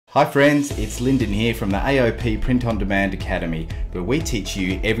Hi friends, it's Lyndon here from the Aop Print on Demand Academy, where we teach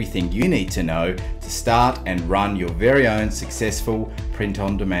you everything you need to know to start and run your very own successful print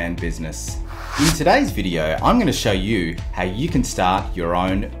on demand business. In today's video, I'm going to show you how you can start your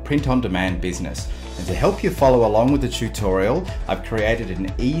own print on demand business. And to help you follow along with the tutorial, I've created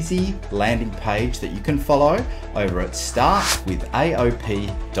an easy landing page that you can follow over at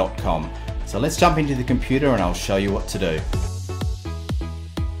startwithaop.com. So let's jump into the computer and I'll show you what to do.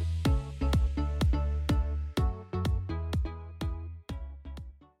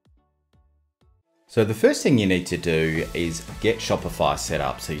 So the first thing you need to do is get Shopify set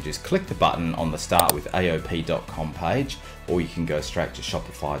up. So you just click the button on the startwithaop.com page, or you can go straight to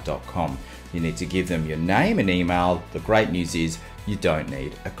shopify.com. You need to give them your name and email. The great news is you don't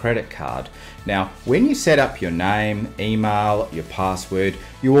need a credit card. Now, when you set up your name, email, your password,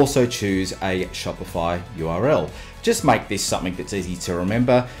 you also choose a Shopify URL. Just make this something that's easy to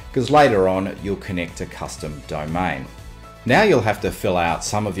remember, because later on you'll connect a custom domain. Now you'll have to fill out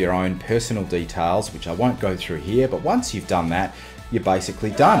some of your own personal details, which I won't go through here, but once you've done that, you're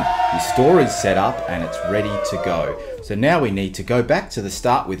basically done. Your store is set up and it's ready to go. So now we need to go back to the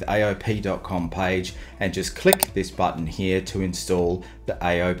startwithaop.com page and just click this button here to install the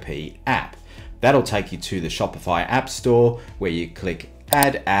Aop app. That'll take you to the Shopify App Store, where you click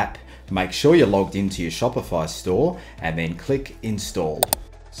Add App, make sure you're logged into your Shopify store, and then click Install.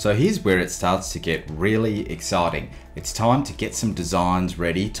 So here's where it starts to get really exciting. It's time to get some designs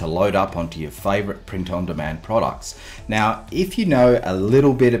ready to load up onto your favorite print-on-demand products. Now, if you know a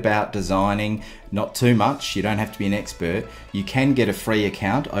little bit about designing, not too much, you don't have to be an expert, you can get a free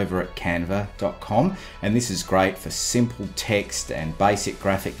account over at canva.com, and this is great for simple text and basic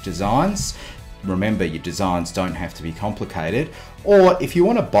graphic designs. Remember, your designs don't have to be complicated. Or if you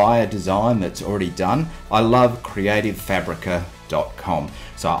want to buy a design that's already done, I love Fabrica.com.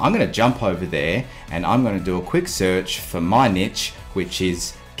 So I'm going to jump over there and I'm going to do a quick search for my niche, which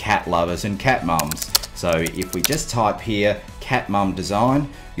is cat lovers and cat mums. So if we just type here cat mum design,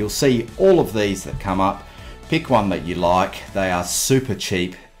 you'll see all of these that come up. Pick one that you like. They are super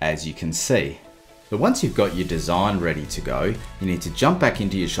cheap, as you can see. But once you've got your design ready to go, you need to jump back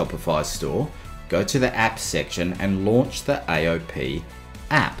into your Shopify store, go to the apps section and launch the Aop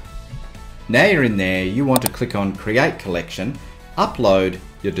app. Now you're in there, you want to click on Create Collection, upload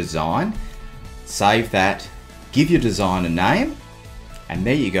your design, save that, give your design a name, and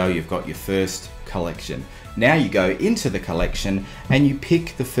there you go, you've got your first collection. Now you go into the collection and you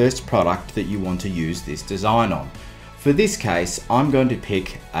pick the first product that you want to use this design on. For this case, I'm going to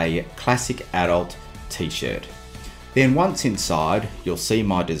pick a classic adult t-shirt. Then once inside, you'll see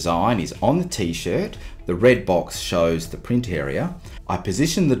my design is on the t-shirt. The red box shows the print area. I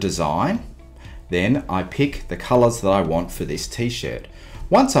position the design, then I pick the colors that I want for this t-shirt.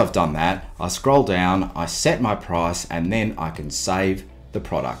 Once I've done that, I scroll down, I set my price, and then I can save the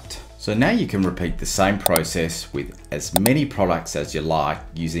product. So now you can repeat the same process with as many products as you like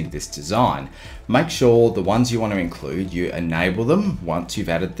using this design. Make sure the ones you want to include, you enable them once you've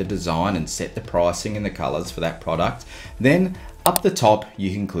added the design and set the pricing and the colors for that product. Then up the top,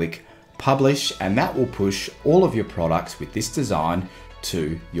 you can click Publish, and that will push all of your products with this design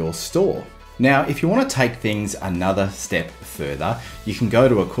to your store. Now, if you want to take things another step further, you can go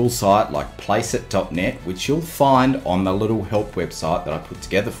to a cool site like Placeit.net, which you'll find on the little help website that I put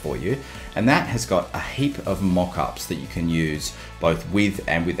together for you. And that has got a heap of mock-ups that you can use both with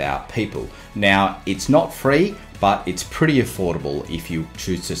and without people. Now, it's not free, but it's pretty affordable if you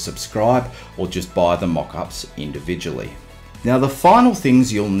choose to subscribe or just buy the mock-ups individually. Now, the final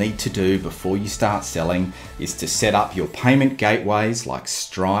things you'll need to do before you start selling is to set up your payment gateways like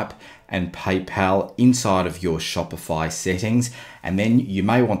Stripe and PayPal inside of your Shopify settings. And then you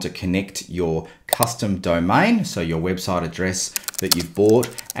may want to connect your custom domain, so your website address that you've bought,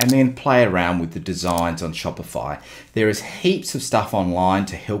 and then play around with the designs on Shopify. There is heaps of stuff online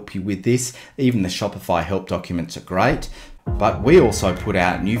to help you with this. Even the Shopify help documents are great. But we also put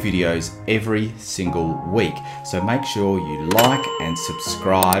out new videos every single week. So make sure you like and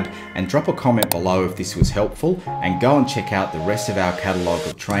subscribe and drop a comment below if this was helpful, and go and check out the rest of our catalog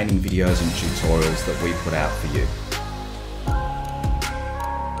of training videos and tutorials that we put out for you.